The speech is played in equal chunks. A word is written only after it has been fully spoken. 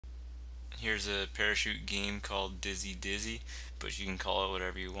Here's a parachute game called Dizzy Dizzy, but you can call it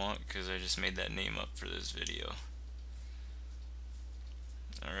whatever you want because I just made that name up for this video.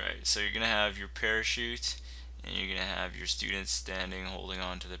 Alright, so you're going to have your parachute and you're going to have your students standing holding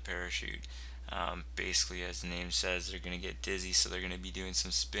on to the parachute. Basically, as the name says, they're going to get dizzy, so they're going to be doing some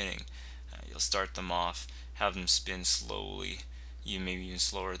spinning. You'll start them off, have them spin slowly, maybe even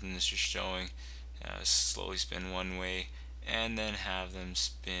slower than this is showing. Slowly spin one way and then have them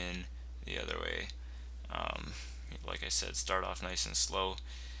spin the other way. Um, like I said, start off nice and slow.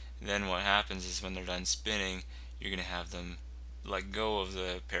 Then what happens is when they're done spinning, you're going to have them let go of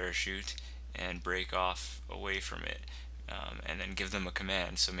the parachute and break off away from it, and then give them a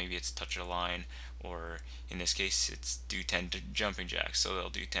command. So maybe it's touch a line, or in this case it's do 10 jumping jacks. So they'll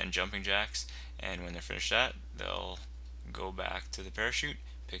do 10 jumping jacks, and when they're finished that, they'll go back to the parachute,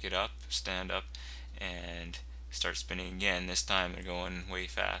 pick it up, stand up, and start spinning again. This time they're going way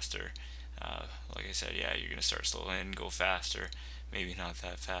faster. Like I said, yeah, you're going to start slow and go faster, maybe not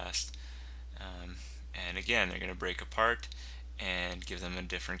that fast. And again, they're going to break apart and give them a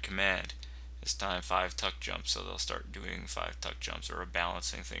different command. This time 5 tuck jumps, so they'll start doing 5 tuck jumps or a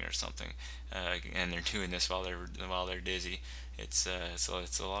balancing thing or something. And they're doing this while they're dizzy. It's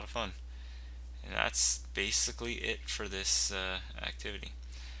a lot of fun. And that's basically it for this activity.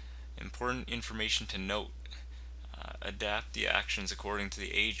 Important information to note. Adapt the actions according to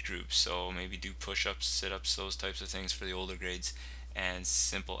the age group, so maybe do push-ups, sit-ups, those types of things for the older grades, and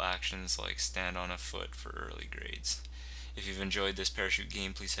simple actions like stand on a foot for early grades. If you've enjoyed this parachute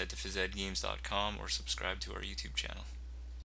game, please head to PhysEdGames.com or subscribe to our YouTube channel.